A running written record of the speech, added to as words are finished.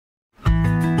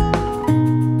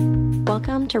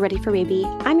Welcome to Ready for Baby.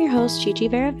 I'm your host, Gigi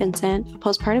Vera Vincent, a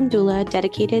postpartum doula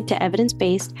dedicated to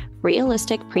evidence-based,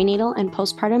 realistic prenatal and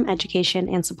postpartum education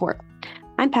and support.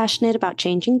 I'm passionate about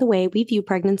changing the way we view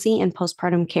pregnancy and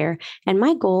postpartum care, and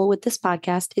my goal with this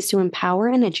podcast is to empower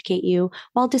and educate you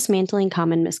while dismantling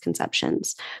common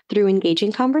misconceptions. Through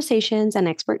engaging conversations and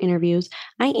expert interviews,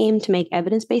 I aim to make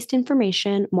evidence-based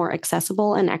information more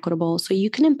accessible and equitable so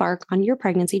you can embark on your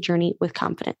pregnancy journey with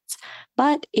confidence.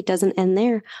 But it doesn't end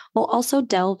there. We'll also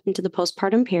delve into the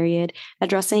postpartum period,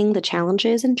 addressing the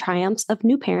challenges and triumphs of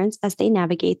new parents as they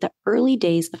navigate the early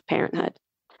days of parenthood.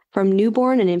 From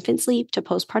newborn and infant sleep to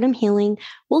postpartum healing,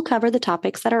 we'll cover the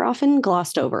topics that are often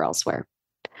glossed over elsewhere.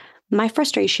 My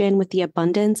frustration with the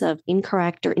abundance of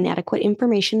incorrect or inadequate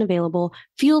information available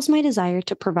fuels my desire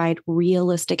to provide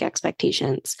realistic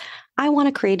expectations. I want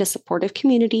to create a supportive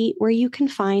community where you can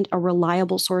find a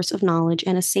reliable source of knowledge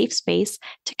and a safe space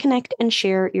to connect and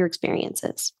share your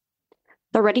experiences.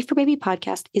 The Ready for Baby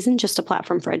podcast isn't just a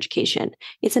platform for education,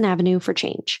 it's an avenue for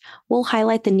change. We'll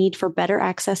highlight the need for better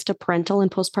access to parental and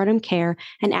postpartum care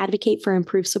and advocate for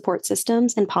improved support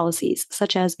systems and policies,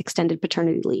 such as extended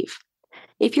paternity leave.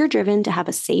 If you're driven to have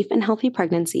a safe and healthy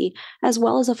pregnancy, as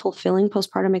well as a fulfilling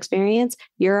postpartum experience,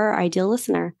 you're our ideal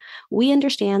listener. We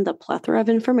understand the plethora of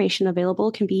information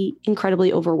available can be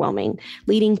incredibly overwhelming,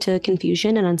 leading to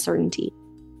confusion and uncertainty.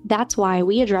 That's why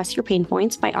we address your pain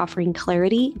points by offering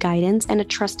clarity, guidance, and a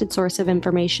trusted source of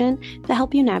information to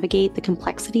help you navigate the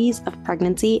complexities of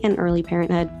pregnancy and early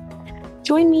parenthood.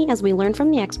 Join me as we learn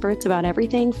from the experts about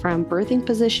everything from birthing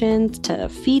positions to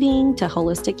feeding to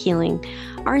holistic healing.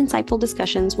 Our insightful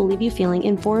discussions will leave you feeling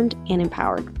informed and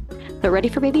empowered. The Ready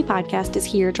for Baby podcast is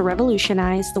here to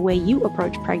revolutionize the way you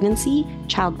approach pregnancy,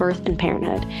 childbirth, and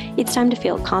parenthood. It's time to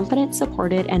feel confident,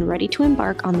 supported, and ready to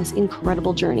embark on this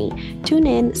incredible journey. Tune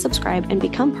in, subscribe, and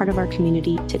become part of our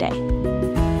community today.